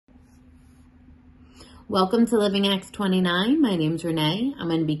Welcome to Living Acts 29. My name's Renee. I'm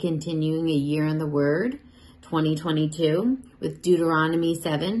going to be continuing a year in the Word, 2022, with Deuteronomy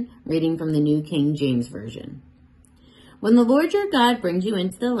 7, reading from the New King James Version. When the Lord your God brings you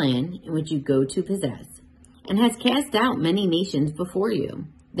into the land in which you go to possess, and has cast out many nations before you,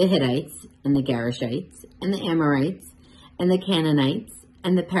 the Hittites, and the Girgashites, and the Amorites, and the Canaanites,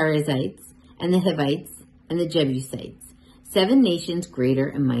 and the Perizzites, and the Hivites, and the Jebusites, 7 nations greater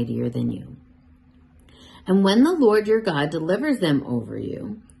and mightier than you. And when the Lord your God delivers them over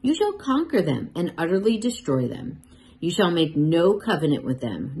you, you shall conquer them and utterly destroy them. You shall make no covenant with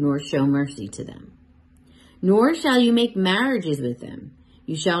them, nor show mercy to them. Nor shall you make marriages with them.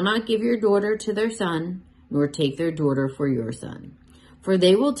 You shall not give your daughter to their son, nor take their daughter for your son. For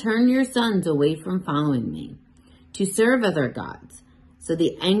they will turn your sons away from following me, to serve other gods. So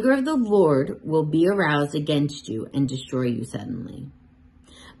the anger of the Lord will be aroused against you and destroy you suddenly.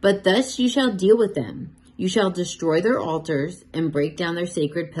 But thus you shall deal with them. You shall destroy their altars and break down their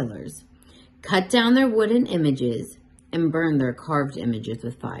sacred pillars, cut down their wooden images, and burn their carved images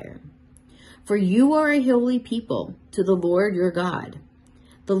with fire. For you are a holy people to the Lord your God.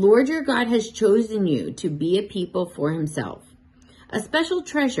 The Lord your God has chosen you to be a people for himself, a special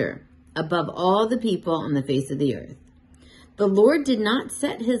treasure above all the people on the face of the earth. The Lord did not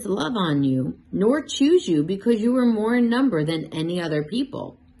set his love on you, nor choose you because you were more in number than any other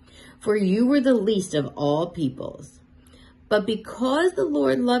people, for you were the least of all peoples. But because the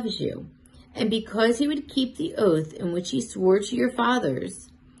Lord loves you, and because he would keep the oath in which he swore to your fathers,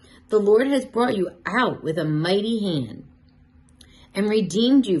 the Lord has brought you out with a mighty hand, and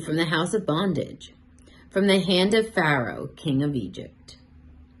redeemed you from the house of bondage, from the hand of Pharaoh, king of Egypt.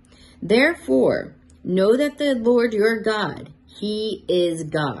 Therefore, know that the Lord your God, he is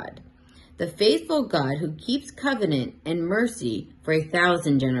God, the faithful God who keeps covenant and mercy for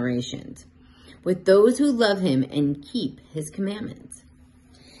 1,000 generations, with those who love him and keep his commandments.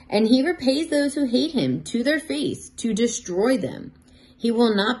 And he repays those who hate him to their face to destroy them. He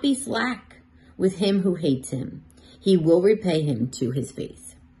will not be slack with him who hates him. He will repay him to his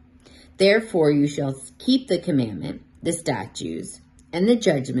face. Therefore you shall keep the commandment, the statutes, and the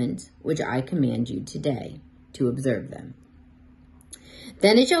judgments which I command you today, to observe them.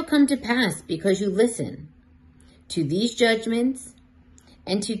 Then it shall come to pass, because you listen to these judgments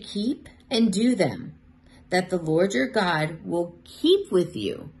and to keep and do them, that the Lord your God will keep with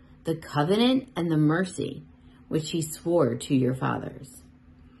you the covenant and the mercy which he swore to your fathers.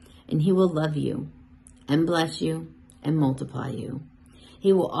 And he will love you and bless you and multiply you.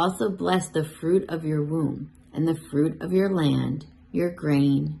 He will also bless the fruit of your womb and the fruit of your land, your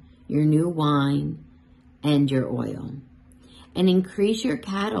grain, your new wine, and your oil, and increase your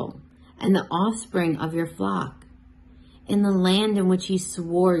cattle and the offspring of your flock in the land in which he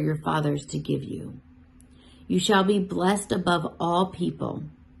swore your fathers to give you. You shall be blessed above all people.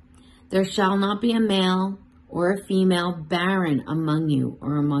 There shall not be a male or a female barren among you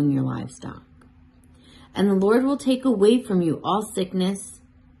or among your livestock. And the Lord will take away from you all sickness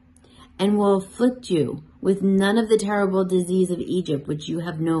and will afflict you with none of the terrible disease of Egypt which you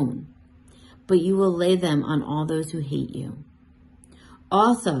have known, but you will lay them on all those who hate you.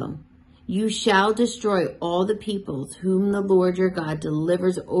 Also, you shall destroy all the peoples whom the Lord your God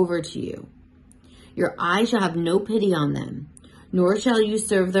delivers over to you. Your eye shall have no pity on them, nor shall you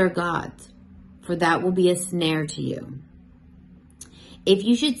serve their gods, for that will be a snare to you. If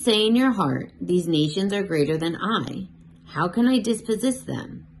you should say in your heart, these nations are greater than I, how can I dispossess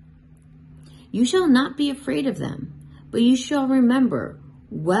them? You shall not be afraid of them, but you shall remember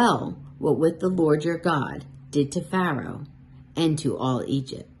well what with the Lord your God did to Pharaoh and to all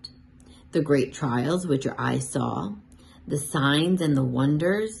Egypt, the great trials which your eyes saw, the signs and the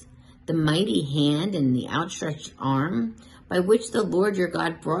wonders, the mighty hand and the outstretched arm by which the Lord your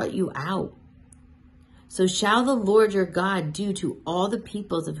God brought you out. So shall the Lord your God do to all the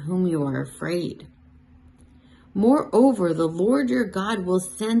peoples of whom you are afraid. Moreover, the Lord your God will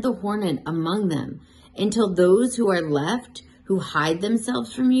send the hornet among them until those who are left, who hide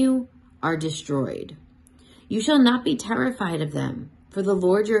themselves from you, are destroyed. You shall not be terrified of them, for the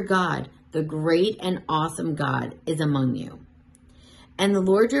Lord your God, the great and awesome God, is among you. And the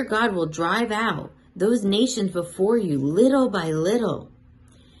Lord your God will drive out those nations before you little by little.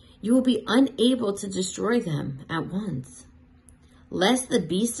 You will be unable to destroy them at once, lest the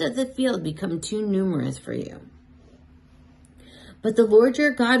beasts of the field become too numerous for you. But the Lord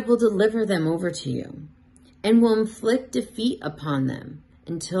your God will deliver them over to you, and will inflict defeat upon them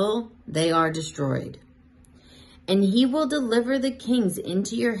until they are destroyed. And he will deliver the kings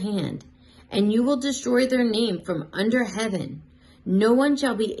into your hand, and you will destroy their name from under heaven. No one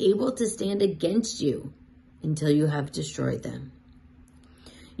shall be able to stand against you until you have destroyed them.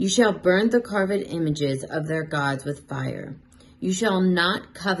 You shall burn the carved images of their gods with fire. You shall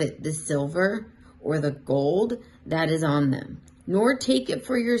not covet the silver or the gold that is on them, nor take it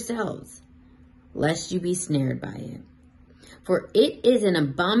for yourselves, lest you be snared by it. For it is an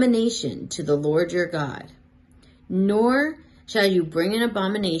abomination to the Lord your God. Nor shall you bring an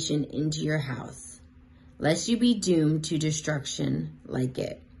abomination into your house, lest you be doomed to destruction like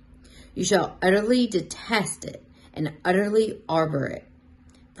it. You shall utterly detest it and utterly abhor it,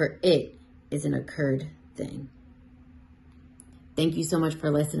 for it is an accursed thing. Thank you so much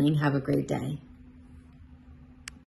for listening. Have a great day.